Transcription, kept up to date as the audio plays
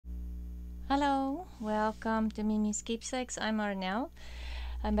Hello, welcome to Miemie's Keepsakes. I'm Arnell.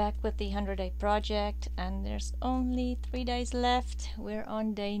 I'm back with the 100-day project, and there's only 3 days left. We're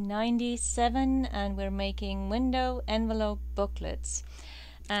on day 97 and we're making window envelope booklets.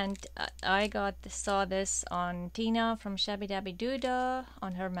 And I saw this on Tina from Shabbydabbydoodah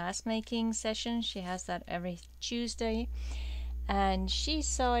on her mask making session. She has that every Tuesday. And she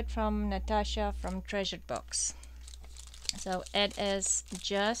saw it from Natasha from Treasured Books. So it is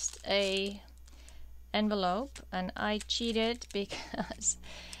just a envelope, and I cheated because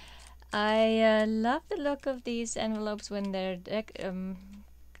I love the look of these envelopes when they're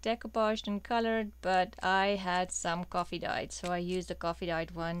decoupaged and colored, but I had some coffee dyed, so I used the coffee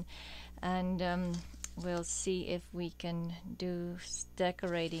dyed one, and we'll see if we can do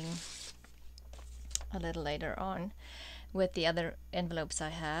decorating a little later on with the other envelopes I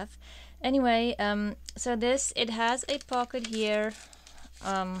have. Anyway, so it has a pocket here,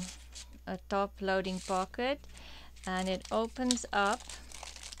 a top loading pocket, and it opens up,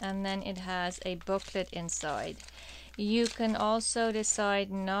 and then it has a booklet inside. You can also decide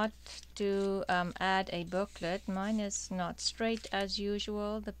not to add a booklet. Mine is not straight as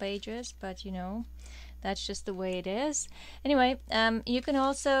usual, the pages, but you know, that's just the way it is. Anyway, you can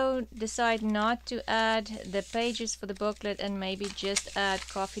also decide not to add the pages for the booklet and maybe just add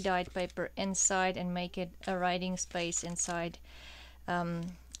coffee dyed paper inside and make it a writing space inside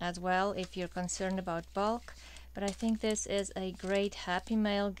as well if you're concerned about bulk. But I think this is a great Happy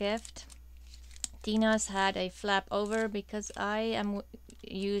Mail gift. Tina's had a flap over because I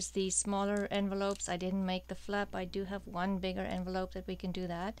use these smaller envelopes. I didn't make the flap. I do have one bigger envelope that we can do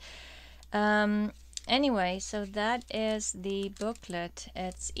that. Anyway, so that is the booklet.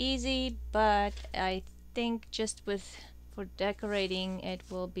 It's easy, but I think just for decorating it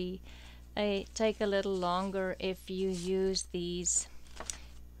will be take a little longer if you use these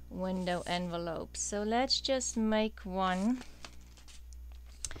window envelopes. So let's just make one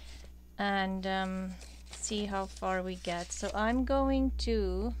and see how far we get. So I'm going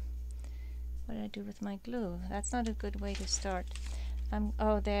to, what did I do with my glue? That's not a good way to start.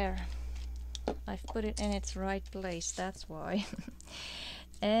 Oh, there. I've put it in its right place, that's why.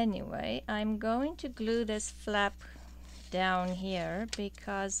 Anyway, I'm going to glue this flap down here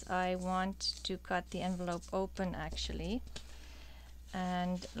because I want to cut the envelope open actually.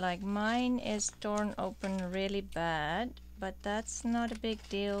 And like mine is torn open really bad, but that's not a big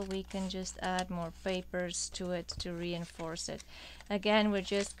deal. We can just add more papers to it to reinforce it. Again, we're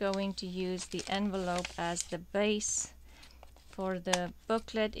just going to use the envelope as the base for the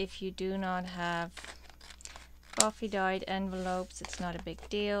booklet. If you do not have coffee dyed envelopes, it's not a big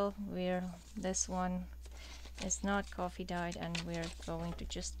deal. This one is not coffee dyed, and we're going to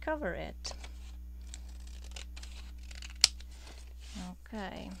just cover it.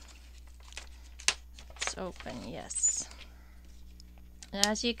 Okay, it's open, yes.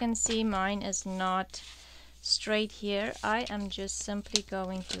 As you can see, mine is not straight here. I am just simply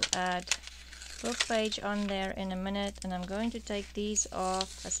going to add book page on there in a minute, and I'm going to take these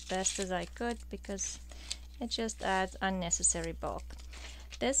off as best as I could because it just adds unnecessary bulk.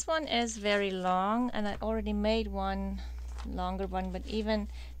 This one is very long, and I already made one longer one, but even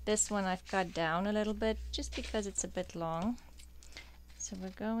this one I've cut down a little bit just because it's a bit long. So we're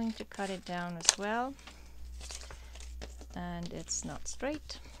going to cut it down as well, and it's not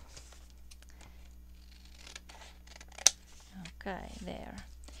straight. Okay, there.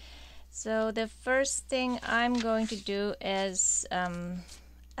 So the first thing I'm going to do is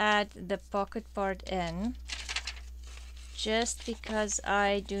add the pocket part in, just because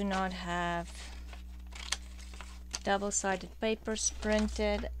I do not have double-sided papers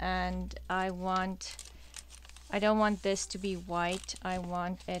printed, and I don't want this to be white. I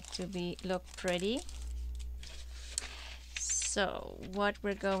want it to look pretty. So what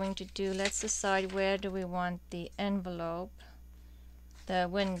we're going to do, let's decide where do we want the envelope. The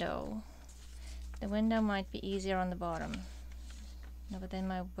window might be easier on the bottom. No, but then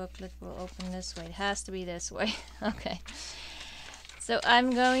my booklet will open this way. It has to be this way. Okay. So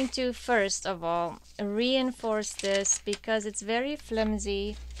I'm going to first of all reinforce this because it's very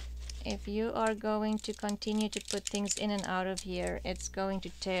flimsy. If you are going to continue to put things in and out of here, it's going to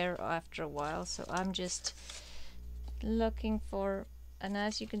tear after a while. So I'm just looking for, and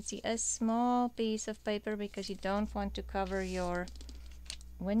as you can see, a small piece of paper because you don't want to cover your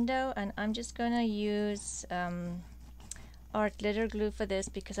window. And I'm just going to use art glitter glue for this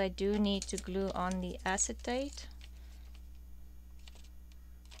because I do need to glue on the acetate.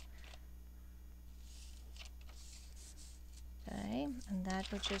 Okay, and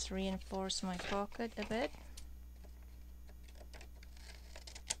that will just reinforce my pocket a bit.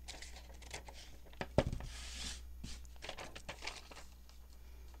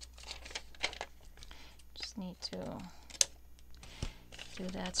 do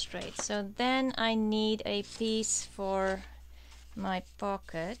that straight. So then I need a piece for my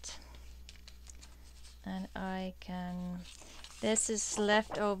pocket, and I can, this is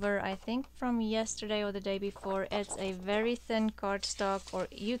leftover I think from yesterday or the day before. It's a very thin cardstock, or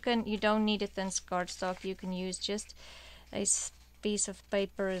you don't need a thin cardstock, you can use just a piece of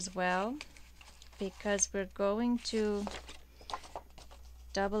paper as well, because we're going to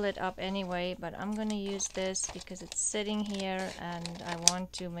double it up anyway, but I'm going to use this because it's sitting here and I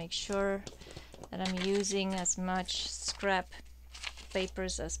want to make sure that I'm using as much scrap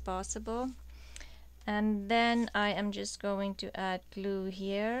papers as possible. And then I am just going to add glue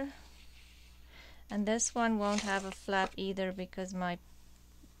here, and this one won't have a flap either because my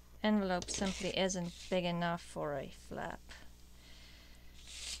envelope simply isn't big enough for a flap.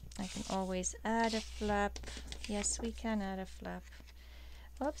 I can always add a flap. Yes, we can add a flap.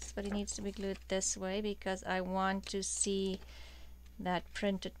 Oops, but it needs to be glued this way because I want to see that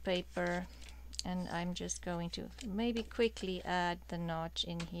printed paper, and I'm just going to maybe quickly add the notch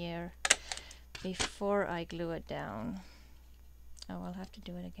in here before I glue it down. Oh, I'll have to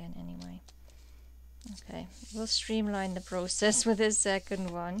do it again anyway. Okay, we'll streamline the process with this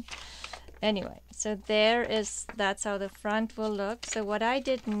second one. Anyway, so that's how the front will look. So what I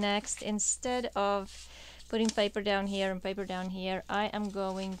did next, instead of putting paper down here and paper down here, I am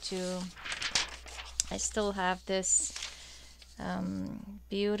going to, I still have this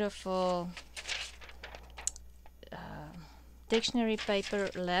beautiful dictionary paper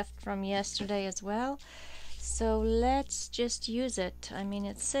left from yesterday as well. So let's just use it. I mean,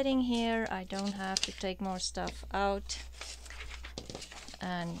 it's sitting here, I don't have to take more stuff out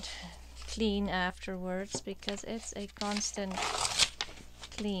and clean afterwards because it's a constant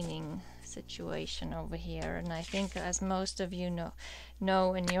cleaning situation over here. And I think, as most of you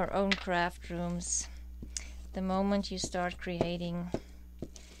know in your own craft rooms, the moment you start creating,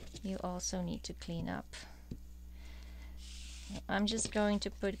 you also need to clean up. I'm just going to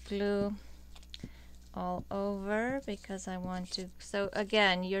put glue all over because I want to. So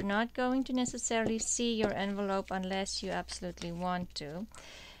again, you're not going to necessarily see your envelope unless you absolutely want to,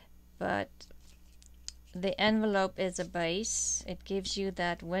 but the envelope is a base. It gives you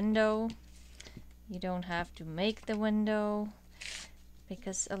that window. You don't have to make the window,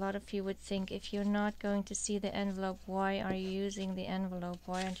 because a lot of you would think, if you're not going to see the envelope, why are you using the envelope?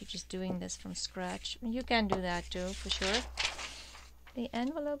 Why aren't you just doing this from scratch? You can do that too, for sure. The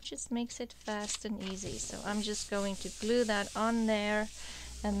envelope just makes it fast and easy. So I'm just going to glue that on there,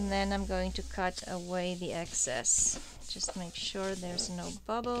 and then I'm going to cut away the excess. Just make sure there's no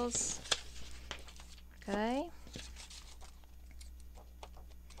bubbles. Okay.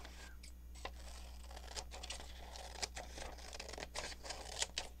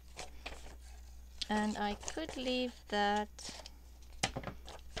 And I could leave that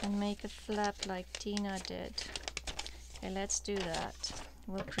and make a flap like Tina did. Okay, let's do that.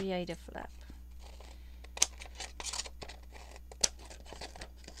 We'll create a flap.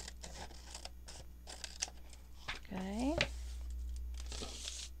 Okay.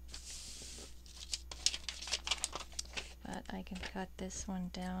 But I can cut this one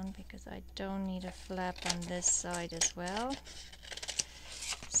down because I don't need a flap on this side as well.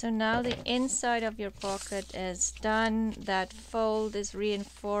 So now the inside of your pocket is done. That fold is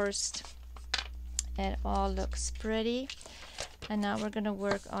reinforced. It all looks pretty. And now we're going to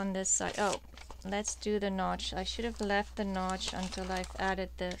work on this side. Oh, let's do the notch. I should have left the notch until I've added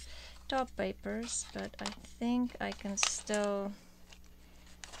the top papers, but I think I can still,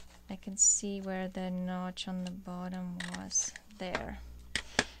 I can see where the notch on the bottom was. There.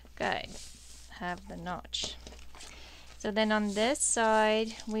 Okay, have the notch. So then on this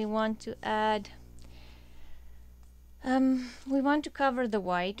side we want to add, we want to cover the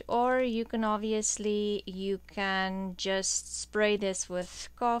white, or you can just spray this with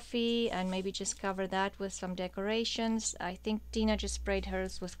coffee and maybe just cover that with some decorations. I think Tina just sprayed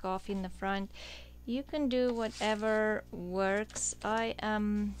hers with coffee in the front. You can do whatever works. I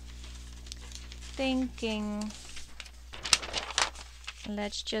am thinking,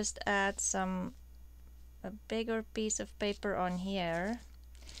 let's just add a bigger piece of paper on here,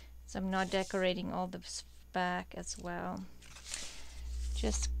 so I'm not decorating all the back as well.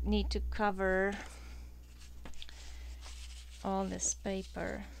 Just need to cover all this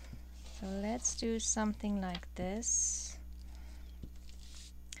paper. So let's do something like this.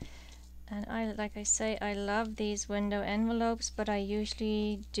 And like I say, I love these window envelopes, but I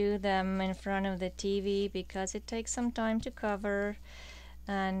usually do them in front of the TV because it takes some time to cover,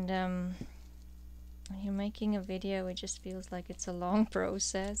 and when you're making a video, it just feels like it's a long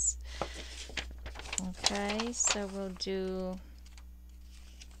process. Okay, so we'll do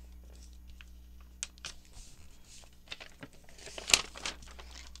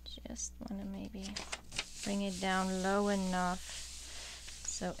just want to maybe bring it down low enough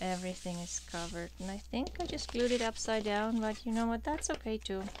so everything is covered. And I think I just glued it upside down, but you know what, that's okay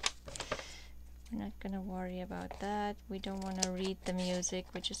too. We're not gonna worry about that. We don't want to read the music,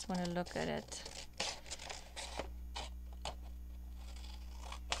 we just want to look at it.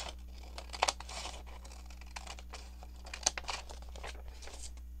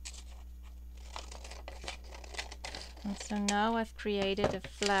 And so now I've created a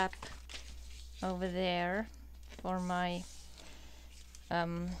flap over there for my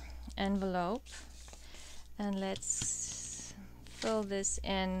envelope, and let's fill this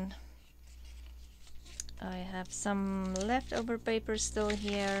in. I have some leftover paper still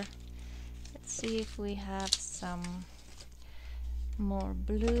here. Let's see if we have some more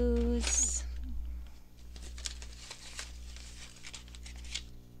blues.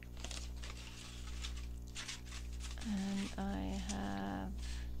 And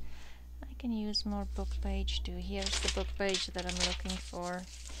I can use more book page too. Here's the book page that I'm looking for.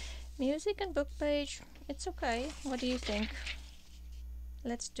 Music and book page, it's okay. What do you think?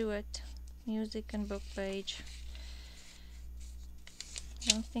 Let's do it. Music and book page.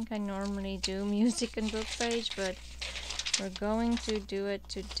 I don't think I normally do music and book page, but we're going to do it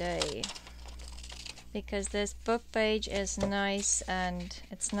today because this book page is nice and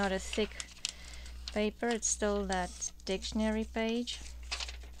it's not a thick paper. It's still that dictionary page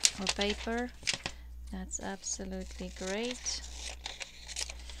or paper. That's absolutely great.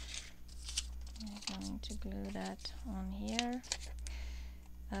 I'm going to glue that on here.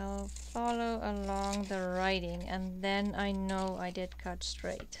 I'll follow along the writing, and then I know I did cut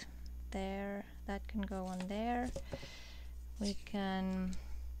straight. There, that can go on there. We can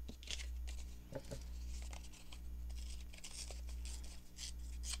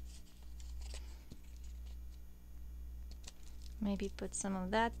maybe put some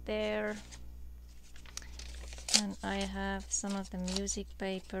of that there. And I have some of the music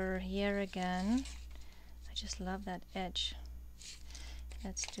paper here again. I just love that edge.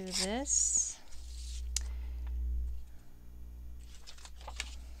 Let's do this.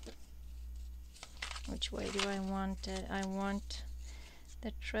 Which way do I want it? I want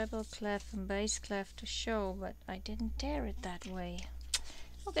the treble clef and bass clef to show, but I didn't dare it that way.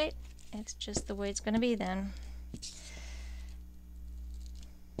 Okay, it's just the way it's gonna be then.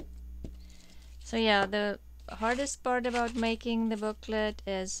 So yeah, the hardest part about making the booklet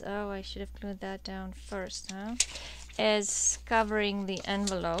is, oh, I should have glued that down first, huh? Is covering the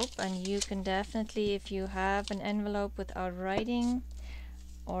envelope. And you can definitely, if you have an envelope without writing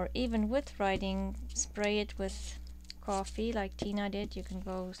or even with writing, spray it with coffee like Tina did. You can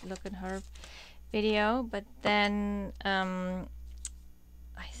go look at her video, but then I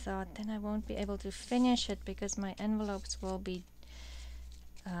thought then I won't be able to finish it because my envelopes will be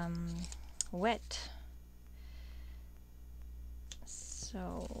wet.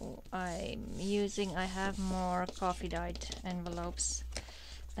 So I have more coffee dyed envelopes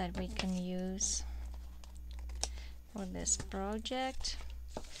that we can use for this project.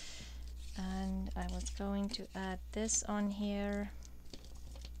 And I was going to add this on here.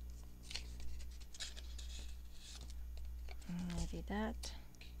 Maybe that.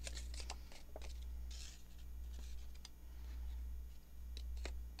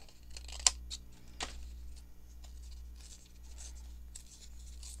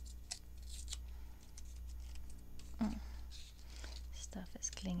 Stuff is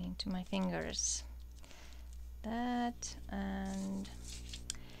clinging to my fingers. That, and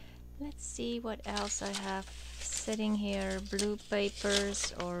let's see what else I have sitting here. Blue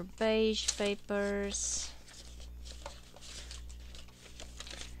papers or beige papers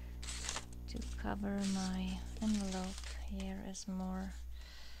to cover my envelope. Here is more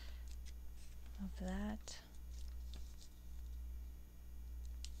of that.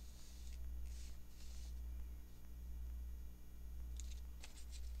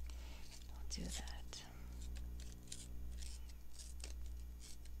 I'll do that.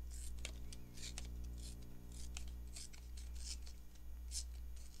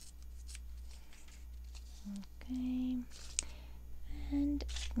 Okay, and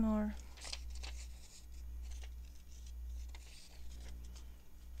more.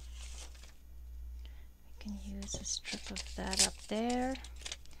 We can use a strip of that up there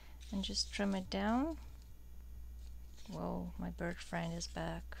and just trim it down. Whoa, my bird friend is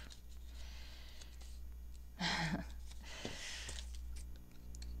back.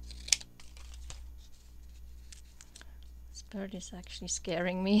 This bird is actually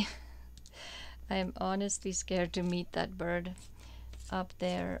scaring me. I am honestly scared to meet that bird up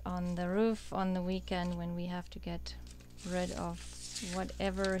there on the roof on the weekend when we have to get rid of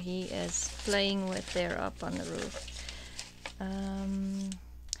whatever he is playing with there up on the roof.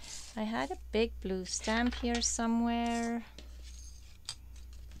 I had a big blue stamp here somewhere.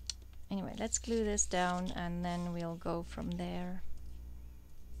 Anyway, let's glue this down and then we'll go from there.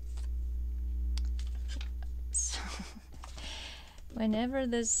 So whenever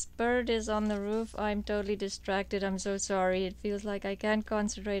this bird is on the roof, I'm totally distracted. I'm so sorry. It feels like I can't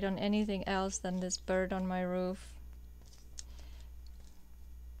concentrate on anything else than this bird on my roof.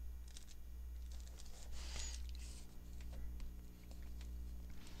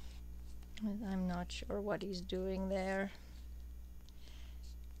 I'm not sure what he's doing there.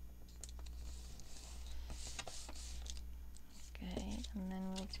 Okay, and then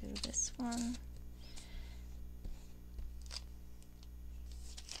we'll do this one.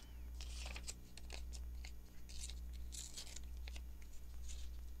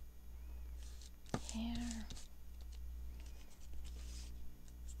 Here.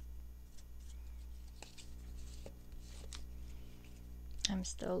 I'm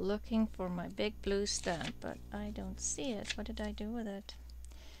still looking for my big blue stamp, but I don't see it. What did I do with it?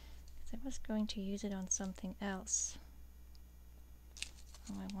 Because I was going to use it on something else.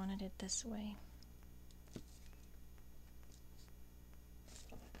 Oh, I wanted it this way.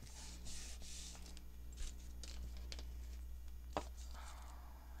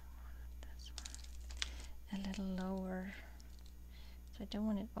 A little lower. So I don't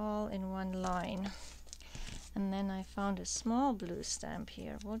want it all in one line. And then I found a small blue stamp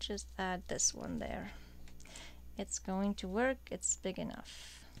here. We'll just add this one there. It's going to work. It's big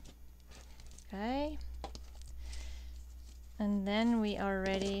enough. Okay. And then we are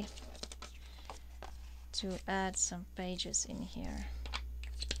ready to add some pages in here.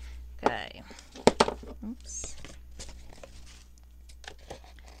 Okay. Oops.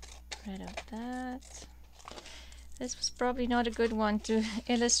 Rid of that. This was probably not a good one to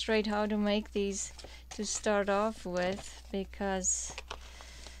illustrate how to make these to start off with, because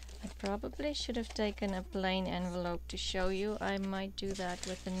I probably should have taken a plain envelope to show you. I might do that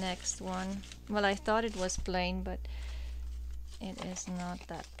with the next one. Well, I thought it was plain, but it is not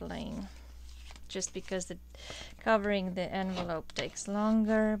that plain. Just because the covering the envelope takes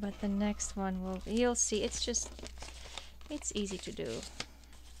longer, but the next one will, you'll see, it's easy to do.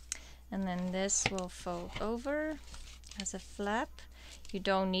 And then this will fold over as a flap. You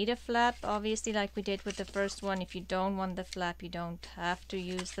don't need a flap, obviously, like we did with the first one. If you don't want the flap, you don't have to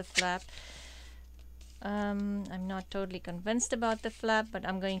use the flap. I'm not totally convinced about the flap, but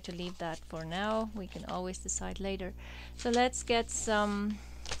I'm going to leave that for now. We can always decide later. So let's get some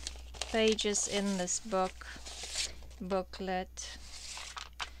pages in this booklet.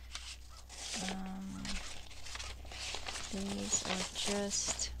 These are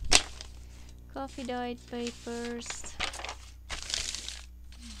just coffee dyed papers.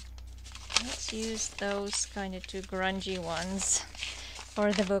 Let's use those kind of two grungy ones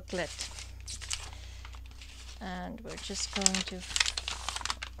for the booklet. And we're just going to,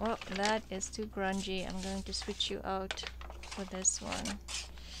 well, that is too grungy. I'm going to switch you out for this one.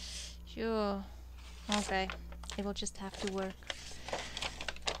 Sure. Okay, it will just have to work.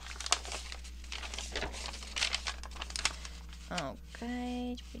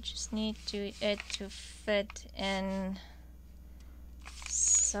 Okay, we just need it to fit inside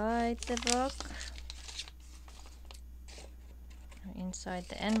the book, or inside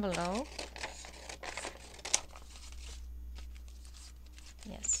the envelope.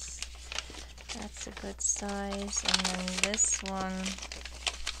 Yes, that's a good size. And then this one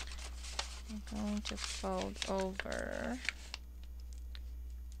I'm going to fold over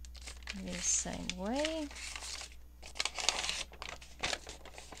the same way.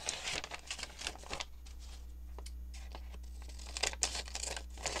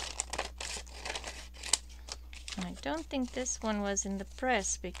 I don't think this one was in the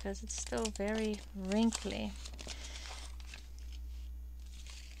press because it's still very wrinkly.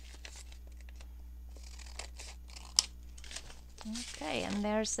 Okay, and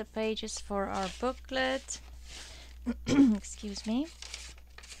there's the pages for our booklet. Excuse me.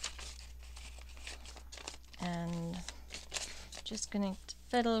 And just gonna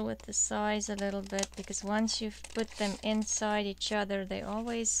fiddle with the size a little bit, because once you've put them inside each other, they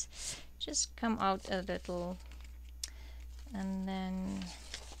always just come out a little. And then,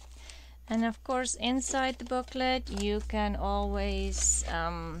 and of course, inside the booklet you can always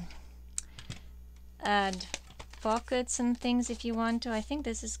add pockets and things if you want to. I think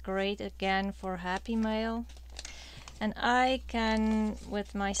this is great again for Happy Mail. And I can,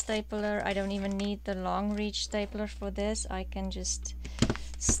 with my stapler, I don't even need the long reach stapler for this. I can just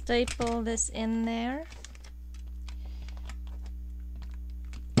staple this in there.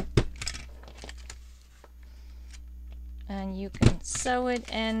 and you can sew it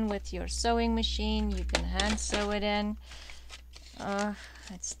in with your sewing machine. You can hand sew it in.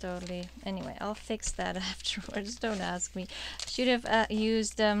 It's totally, anyway, I'll fix that afterwards. Don't ask me. Should have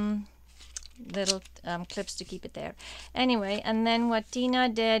used little clips to keep it there. Anyway, and then what Tina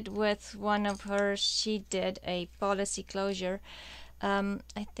did with one of hers, she did a policy closure.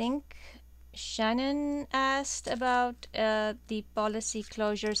 I think Shannon asked about the policy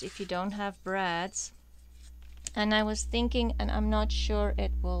closures if you don't have brads, and I was thinking, and I'm not sure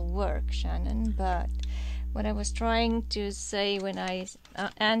it will work, Shannon, but what I was trying to say when I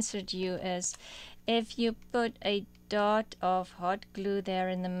answered you is if you put a dot of hot glue there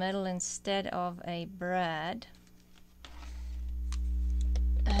in the middle instead of a brad,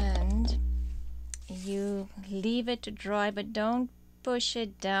 and you leave it to dry, but don't push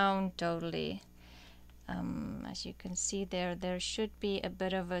it down totally. As you can see there should be a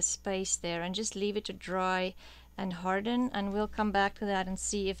bit of a space there, and just leave it to dry and harden, and we'll come back to that and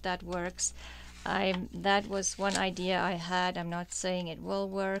see if that works. That was one idea I had. I'm not saying it will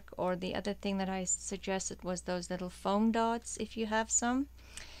work. Or the other thing that I suggested was those little foam dots if you have some.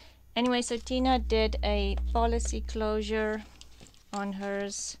 Anyway, so Tina did a policy closure on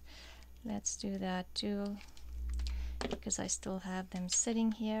hers. Let's do that too, because I still have them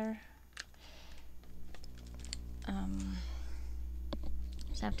sitting here.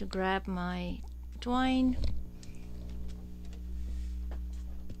 Just have to grab my twine.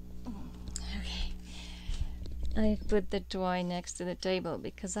 Okay, I put the twine next to the table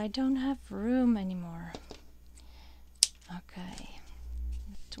because I don't have room anymore. Okay,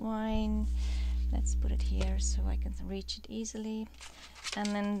 twine, let's put it here so I can reach it easily, and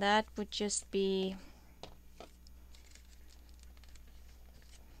then that would just be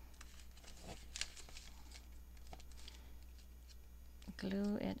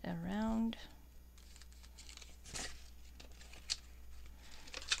glue it around.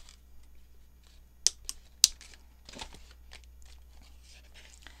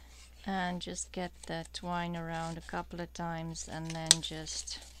 And just get the twine around a couple of times and then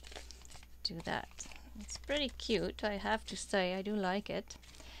just do that. It's pretty cute, I have to say. I do like it.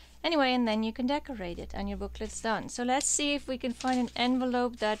 Anyway, and then you can decorate it and your booklet's done. So let's see if we can find an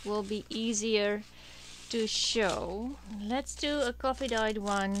envelope that will be easier to show. Let's do a coffee dyed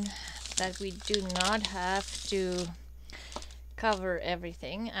one that we do not have to cover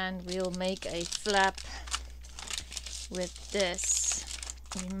everything, and we'll make a flap with this.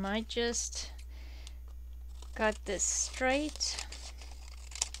 We might just cut this straight,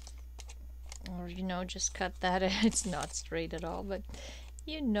 or you know, just cut that. It's not straight at all, but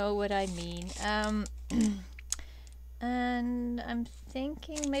you know what I mean. And I'm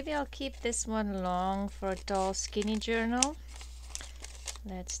thinking maybe I'll keep this one long for a tall skinny journal.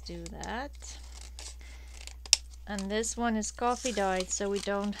 Let's do that. And this one is coffee dyed, so we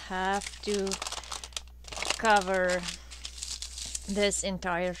don't have to cover this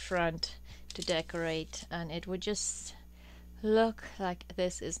entire front to decorate, and it would just look like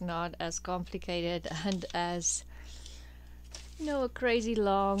this is not as complicated and as, you know, a crazy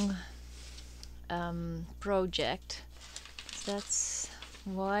long project. That's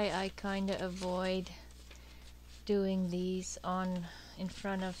why I kind of avoid doing these on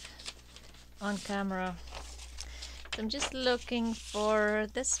camera. So I'm just looking for,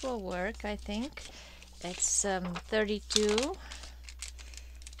 this will work, I think. It's 32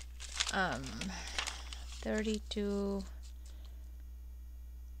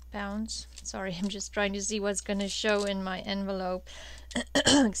 pounds. Sorry, I'm just trying to see what's going to show in my envelope.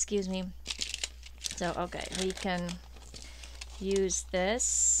 Excuse me. So okay, we can use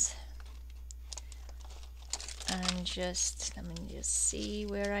this and just, let me just see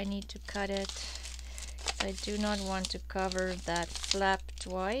where I need to cut it. I do not want to cover that flap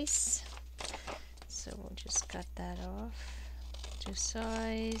twice, so we'll just cut that off to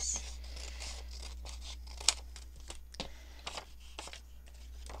size.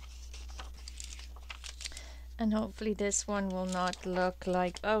 And hopefully this one will not look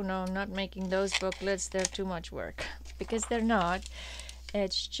like, oh no, I'm not making those booklets, they're too much work. Because they're not.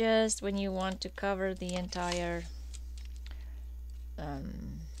 It's just when you want to cover the entire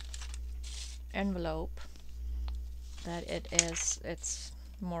envelope that it's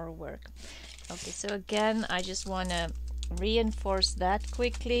more work. Okay, so again, I just want to reinforce that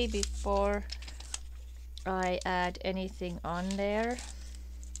quickly before I add anything on there.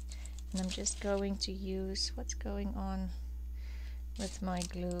 And I'm just going to use, what's going on with my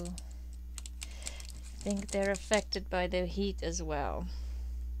glue? I think they're affected by the heat as well.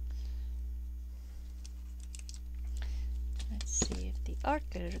 Let's see if the art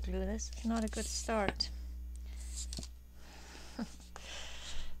glitter glue, this is not a good start.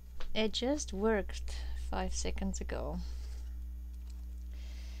 It just worked 5 seconds ago.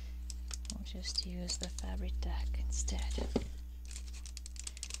 I'll just use the fabric tack instead.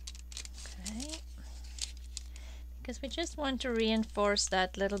 Okay. Because we just want to reinforce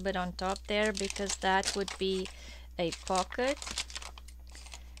that little bit on top there, because that would be a pocket.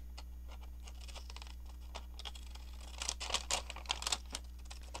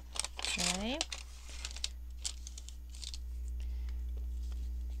 Okay.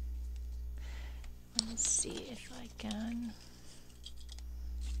 Let's see if I can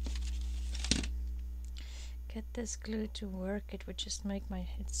get this glue to work. It would just make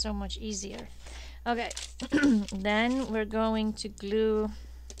it so much easier. Okay. Then we're going to glue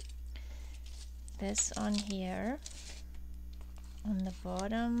this on here on the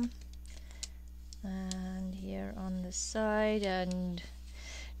bottom and here on the side, and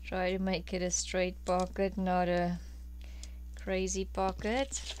try to make it a straight pocket, not a crazy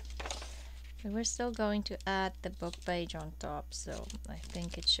pocket. But we're still going to add the book page on top, so I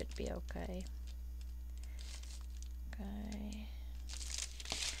think it should be okay. Okay.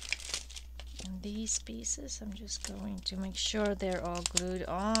 And these pieces, I'm just going to make sure they're all glued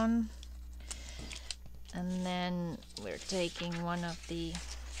on. And then we're taking one of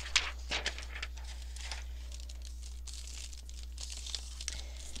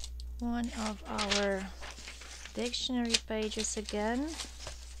our dictionary pages again.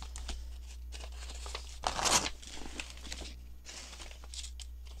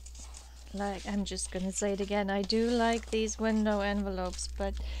 Like, I'm just gonna say it again, I do like these window envelopes,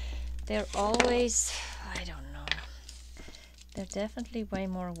 but they're always, I don't know, they're definitely way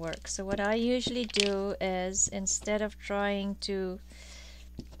more work. So what I usually do is, instead of trying to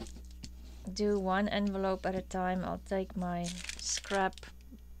do one envelope at a time, I'll take my scrap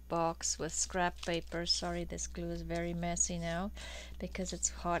box with scrap paper. Sorry, this glue is very messy now because it's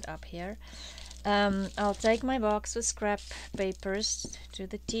hot up here. I'll take my box with scrap papers to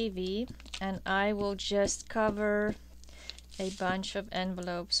the TV, and I will just cover a bunch of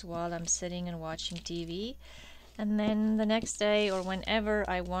envelopes while I'm sitting and watching TV. And then the next day, or whenever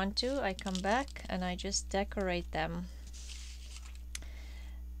I want to, I come back and I just decorate them.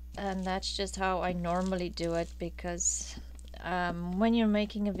 And that's just how I normally do it, because when you're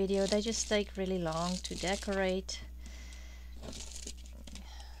making a video, they just take really long to decorate,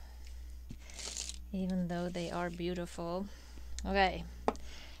 even though they are beautiful. Okay,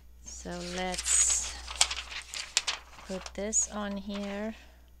 so let's put this on here.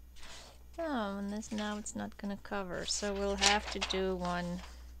 Oh, and this, now it's not gonna cover, so we'll have to do one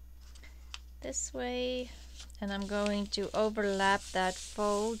this way, and I'm going to overlap that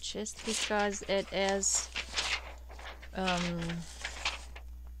fold just because it is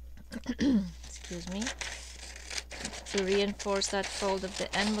excuse me, to reinforce that fold of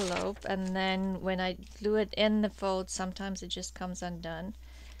the envelope. And then when I glue it in the fold, sometimes it just comes undone.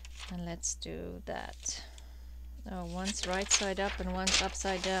 And let's do that. Oh, one's right side up and one's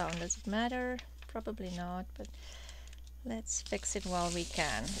upside down. Does it matter? Probably not, but let's fix it while we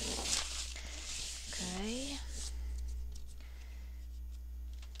can. Okay.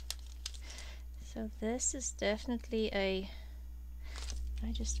 So this is definitely a,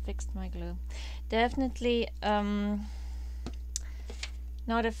 I just fixed my glue. Definitely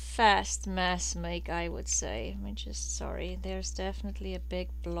not a fast mass make, I would say. I'm just sorry. There's definitely a big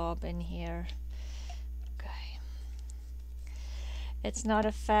blob in here. Okay. It's not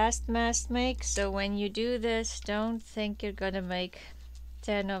a fast mass make, so when you do this, don't think you're gonna make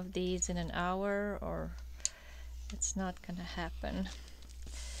 10 of these in an hour, or it's not gonna happen.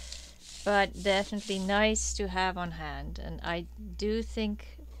 But definitely nice to have on hand. And I do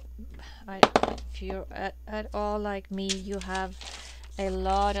think, if you're at all like me, you have a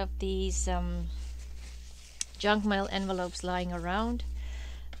lot of these junk mail envelopes lying around,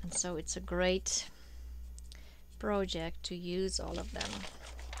 and so it's a great project to use all of them.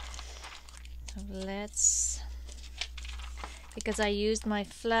 So let's, because I used my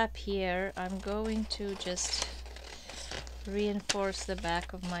flap here, I'm going to just reinforce the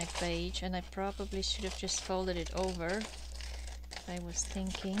back of my page, and I probably should have just folded it over, I was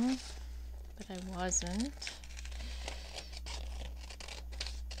thinking, but I wasn't.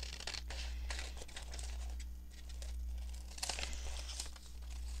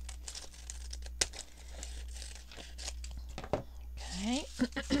 Okay.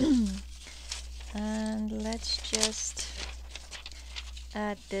 And let's just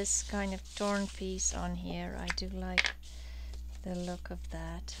add this kind of torn piece on here. I do like the look of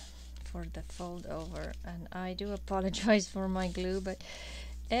that for the fold over, and I do apologize for my glue, but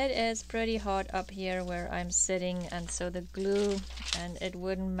it is pretty hot up here where I'm sitting, and so the glue, and it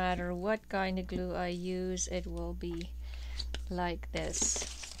wouldn't matter what kind of glue I use, it will be like this.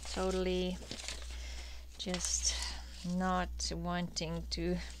 Totally just not wanting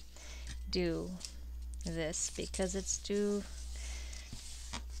to do this because it's too,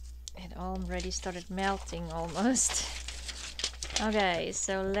 it already started melting almost. Okay,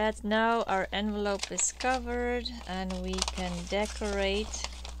 so now our envelope is covered and we can decorate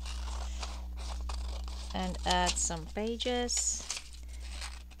and add some pages.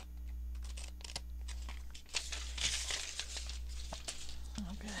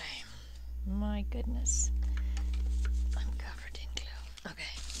 Okay, my goodness, I'm covered in glue.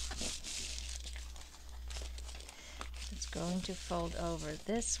 Okay, it's going to fold over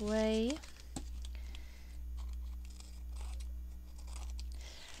this way.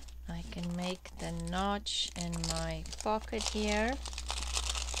 I can make the notch in my pocket here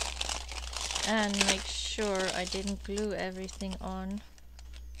and make sure I didn't glue everything on.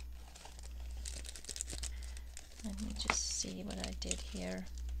 Let me just see what I did here.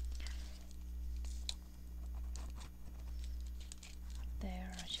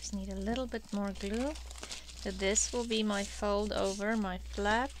 There, I just need a little bit more glue. So this will be my fold over, my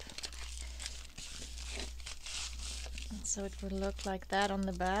flap. So it will look like that on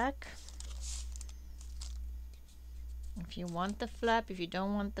the back. If you want the flap, if you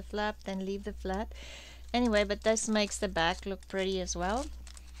don't want the flap, then leave the flap. Anyway, but this makes the back look pretty as well.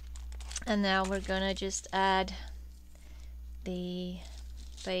 And now we're gonna just add the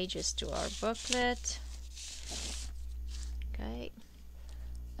pages to our booklet. Okay,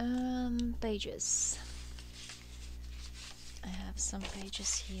 pages. I have some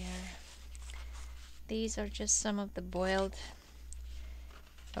pages here. These are just some of the boiled,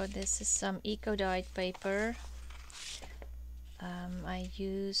 oh, this is some eco-dyed paper. I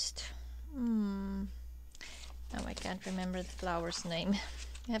used, oh, I can't remember the flower's name.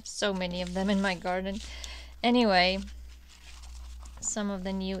 I have so many of them in my garden. Anyway, some of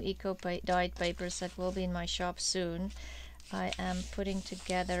the new eco-dyed papers that will be in my shop soon. I am putting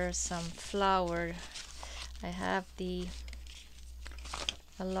together some flower. I have a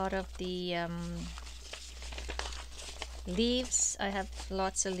lot of the leaves. I have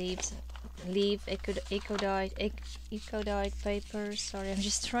lots of leaves. Eco-dyed paper. Sorry, I'm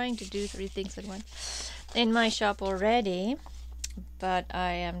just trying to do 3 things at once in my shop already, but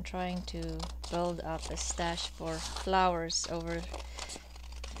I am trying to build up a stash for flowers over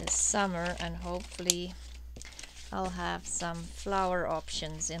the summer, and hopefully I'll have some flower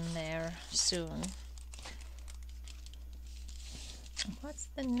options in there soon. What's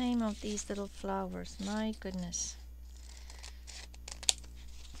the name of these little flowers? My goodness.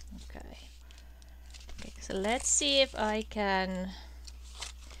 Okay. Okay, so let's see if I can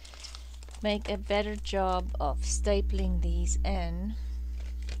make a better job of stapling these in.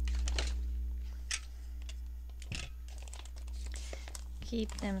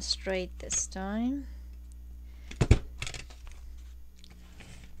 Keep them straight this time.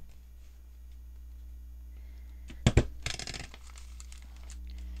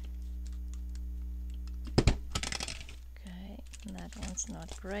 That one's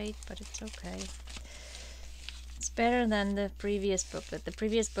not great, but it's okay. It's better than the previous booklet. The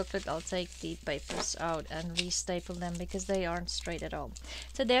previous booklet, I'll take the papers out and restaple them because they aren't straight at all.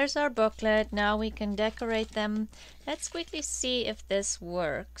 So there's our booklet. Now we can decorate them. Let's quickly see if this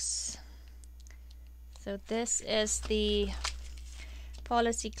works. So this is the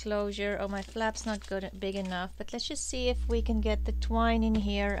policy closure. Oh, my flap's not big enough, but let's just see if we can get the twine in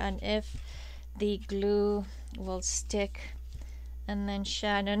here and if the glue will stick. And then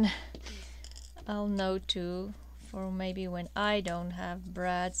Shannon, I'll know too, for maybe when I don't have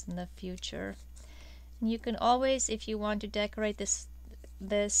brads in the future. And you can always, if you want to decorate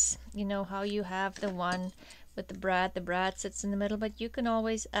this, you know how you have the one with the brad sits in the middle, but you can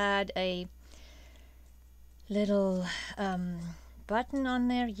always add a little button on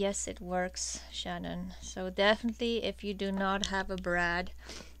there. Yes, it works, Shannon. So definitely, if you do not have a brad,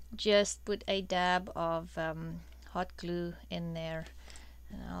 just put a dab of hot glue in there,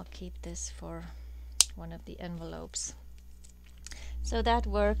 and I'll keep this for one of the envelopes. So that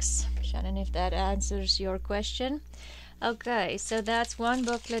works, Shannon, if that answers your question. Okay, so that's one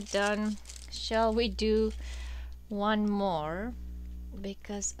booklet done. Shall we do one more?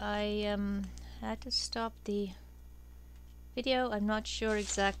 Because I had to stop the video. I'm not sure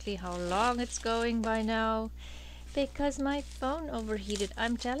exactly how long it's going by now because my phone overheated.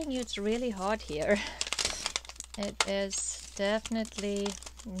 I'm telling you, it's really hot here. It is definitely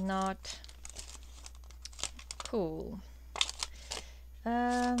not cool.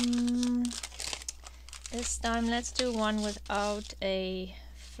 This time let's do one without a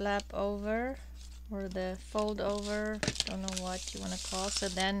flap over, or the fold over, don't know what you want to call. So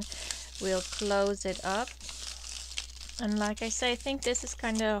then we'll close it up. And like I say, I think this is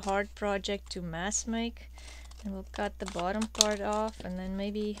kind of a hard project to mass make. And we'll cut the bottom part off and then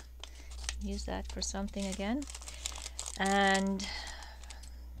maybe use that for something again. And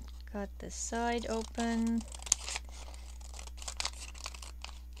cut the side open.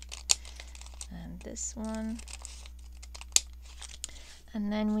 And this one.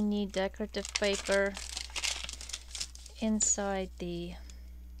 And then we need decorative paper inside the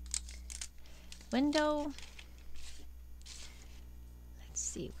window. Let's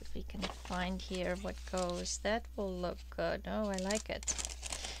see what we can find here, what goes. That will look good. Oh, I like it.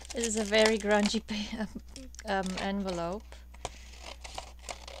 This is a very grungy envelope.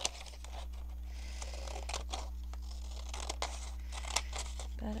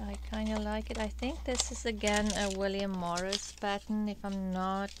 But I kind of like it. I think this is again a William Morris pattern, if I'm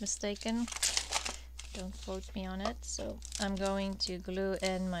not mistaken. Don't quote me on it. So I'm going to glue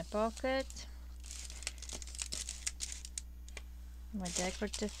in my pocket, my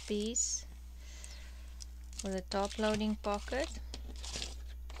decorative piece for the top loading pocket.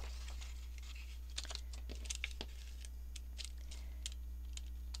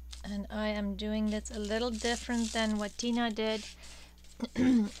 And I am doing this a little different than what Tina did.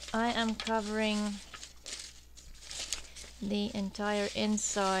 I am covering the entire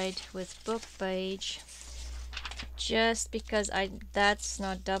inside with book page, just because that's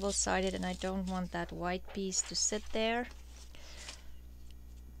not double-sided and I don't want that white piece to sit there.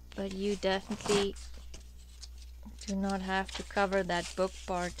 But you definitely do not have to cover that book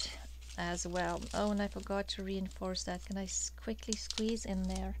part as well. Oh, and I forgot to reinforce that. Can I quickly squeeze in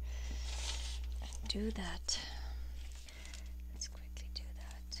there and do that?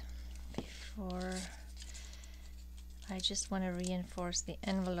 Or I just want to reinforce the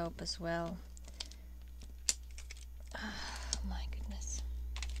envelope as well. Oh my goodness.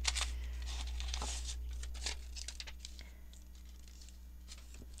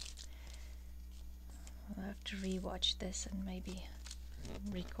 I'll have to rewatch this and maybe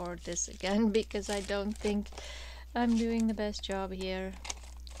record this again, because I don't think I'm doing the best job here.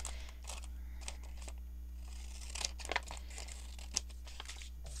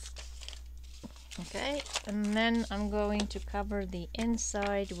 Okay, and then I'm going to cover the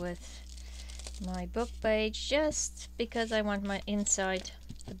inside with my book page, just because I want my inside,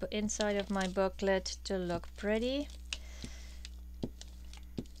 the inside of my booklet to look pretty.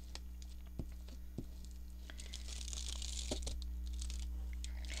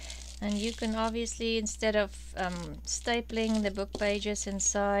 And you can obviously, instead of stapling the book pages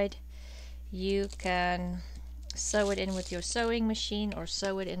inside, you can sew it in with your sewing machine or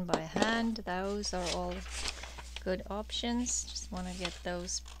sew it in by hand. Those are all good options. Just want to get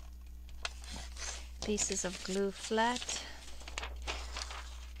those pieces of glue flat.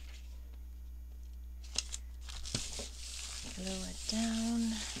 Glue it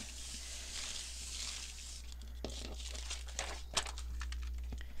down.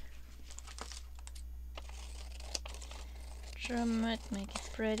 Trim it, make it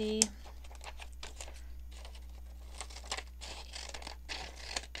pretty.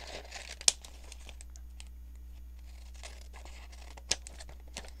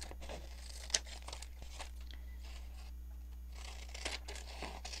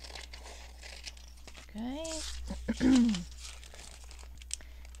 Okay.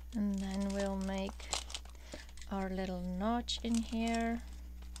 And then we'll make our little notch in here.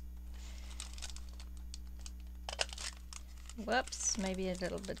 Whoops, maybe a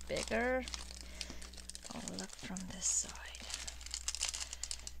little bit bigger. I'll look from this side.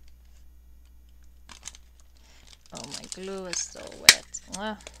 Oh, my glue is so wet.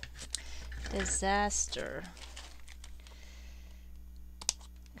 Ah, disaster.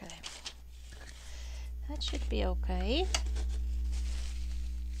 Okay. That should be okay.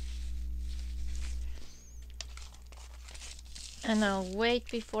 And I'll wait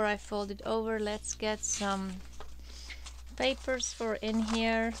before I fold it over. Let's get some papers for in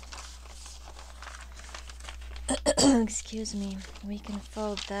here. Excuse me. We can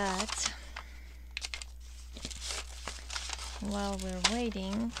fold that while we're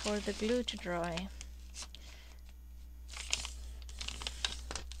waiting for the glue to dry.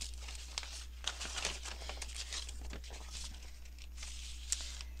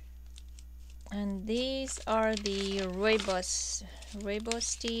 And these are the Rooibos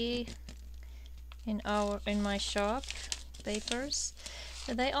tea in my shop papers.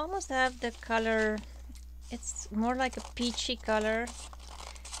 So they almost have the color it's more like a peachy color.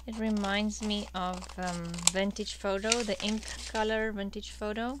 It reminds me of vintage photo, the ink color vintage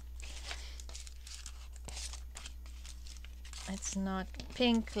photo. It's not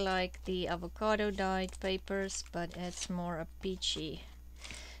pink like the avocado dyed papers, but it's more a peachy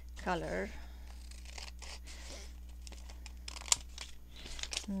color.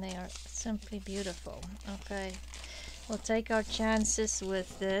 And they are simply beautiful. Okay, we'll take our chances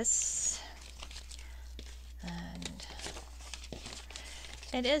with this. And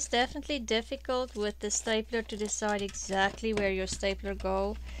it is definitely difficult with the stapler to decide exactly where your staple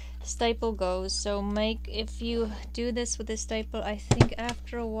goes. So if you do this with a staple, I think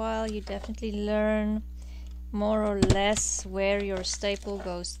after a while you definitely learn more or less where your staple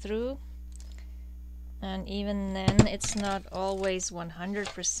goes through. And even then, it's not always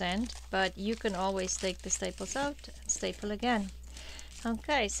 100%, but you can always take the staples out and staple again.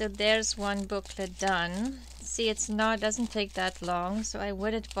 Okay, so there's one booklet done. See, doesn't take that long, so I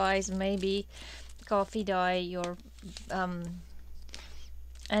would advise maybe coffee dye your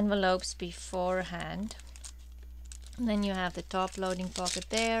envelopes beforehand. And then you have the top loading pocket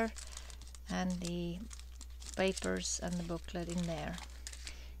there, and the papers and the booklet in there.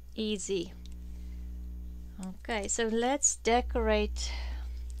 Easy. Okay, so let's decorate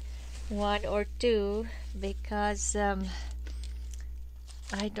one or two, because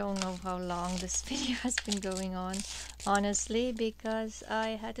I don't know how long this video has been going on, honestly, because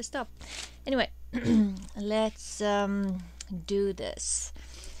I had to stop. Anyway, let's do this.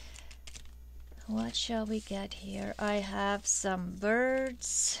 What shall we get here? I have some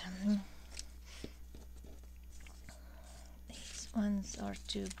birds. These ones are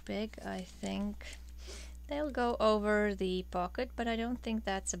too big, I think. They'll go over the pocket, but I don't think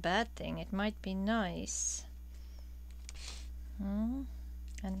that's a bad thing. It might be nice. And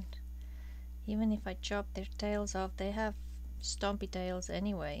even if I chop their tails off, they have stumpy tails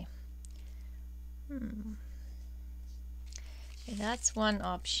anyway. Okay, that's one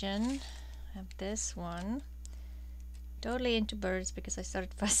option. I have this one. Totally into birds because I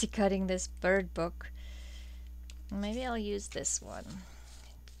started fussy cutting this bird book. Maybe I'll use this one.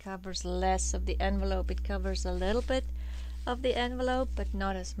 It covers less of the envelope. It covers a little bit of the envelope, but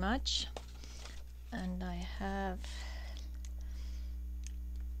not as much. And I have...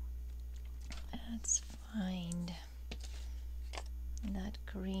 Let's find... That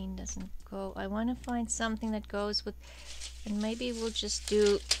green doesn't go. I want to find something that goes with... And maybe we'll just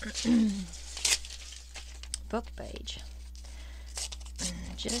do... book page.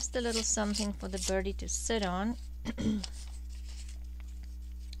 Just a little something for the birdie to sit on. Let's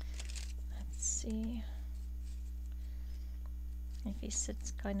see if he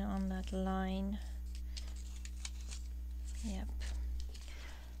sits kind of on that line. Yep.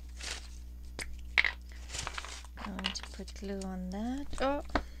 Going to put glue on that. Oh.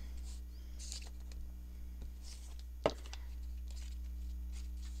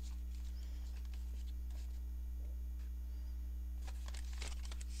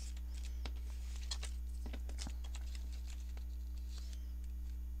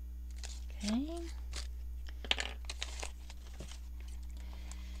 Okay.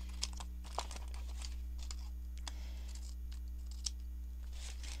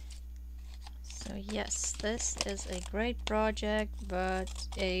 So yes, this is a great project, but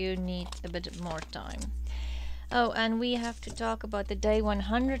you need a bit more time. Oh, and we have to talk about the day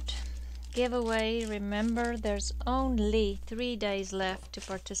 100 giveaway. Remember, there's only 3 days left to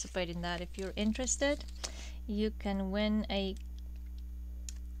participate in that. If you're interested, you can win a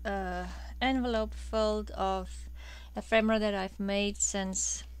envelope filled of ephemera that I've made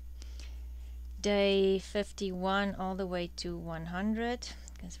since day 51 all the way to 100,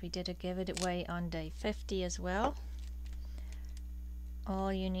 because we did a giveaway on day 50 as well.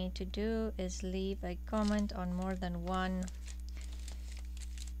 All you need to do is leave a comment on more than one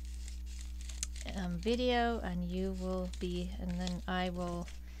video, and you will be, and then I will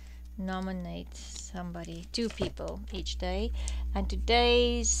nominate somebody, 2 people each day. And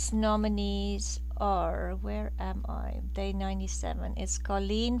today's nominees are, where am I? Day 97. It's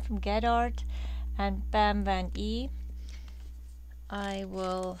Colleen from Get Art and Pam VanEe. I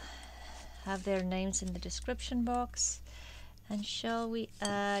will have their names in the description box. And shall we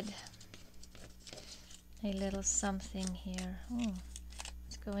add a little something here? Oh,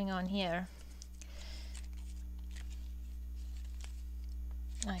 what's going on here?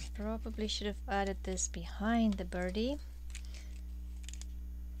 I probably should have added this behind the birdie.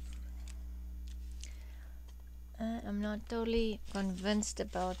 I'm not totally convinced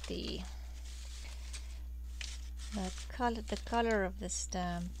about the color of the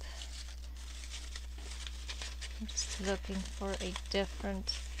stamp. I'm just looking for a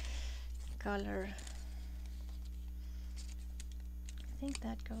different color. I think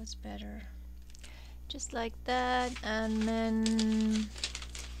that goes better. Just like that, and then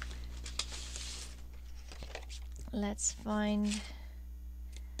let's find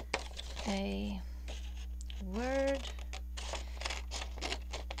a word.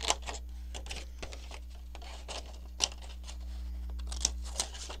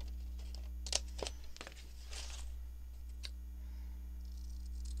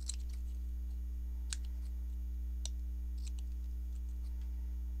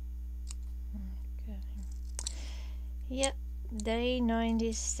 Yep, day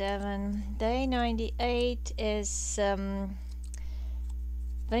 97. Day 98 is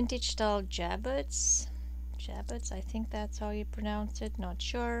vintage style jabots. Jabots, I think that's how you pronounce it, not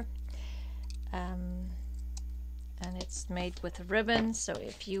sure. And it's made with ribbon, so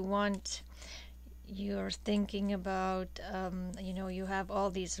if you want, you're thinking about, you know, you have all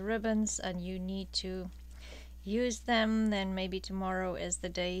these ribbons and you need to use them, then maybe tomorrow is the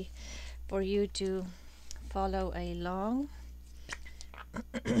day for you to follow along.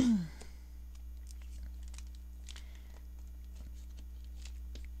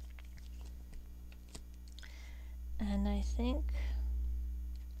 And I think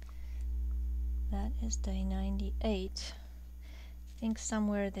that is day 98. I think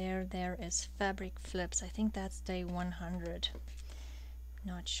somewhere there is fabric flips. I think that's day 100.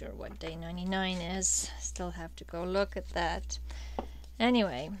 Not sure what day 99 is. Still have to go look at that.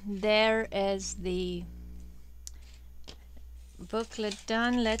 Anyway, there is the booklet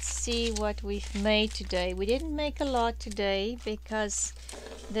done. Let's see what we've made today. We didn't make a lot today because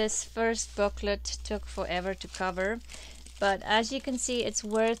this first booklet took forever to cover, but as you can see, it's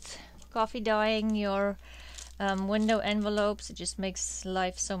worth coffee dyeing your window envelopes. It just makes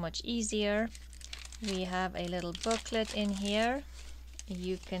life so much easier. We have a little booklet in here.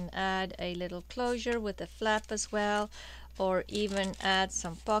 You can add a little closure with a flap as well, or even add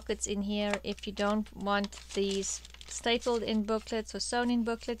some pockets in here. If you don't want these stapled in booklets or sewn in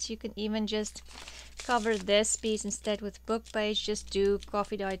booklets, you can even just cover this piece instead with book page. Just do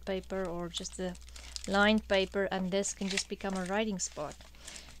coffee dyed paper or just a lined paper, and this can just become a writing spot.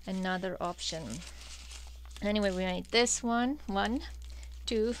 Another option. Anyway, we made this one,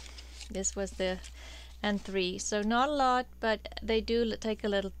 2, this was the, and 3. So not a lot, but they do take a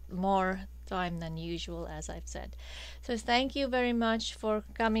little more time than usual, as I've said. So thank you very much for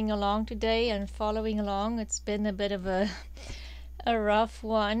coming along today and following along. It's been a bit of a rough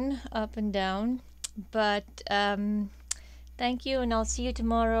one, up and down, but thank you, and I'll see you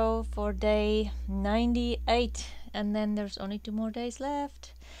tomorrow for day 98, and then there's only 2 more days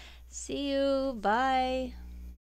left. See you, bye.